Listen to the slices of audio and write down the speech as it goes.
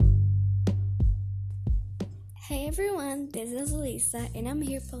Hey everyone, this is Luisa and I'm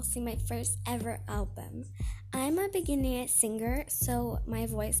here posting my first ever album. I'm a beginner singer, so my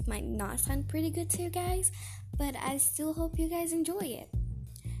voice might not sound pretty good to you guys, but I still hope you guys enjoy it.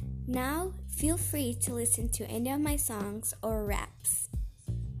 Now, feel free to listen to any of my songs or raps.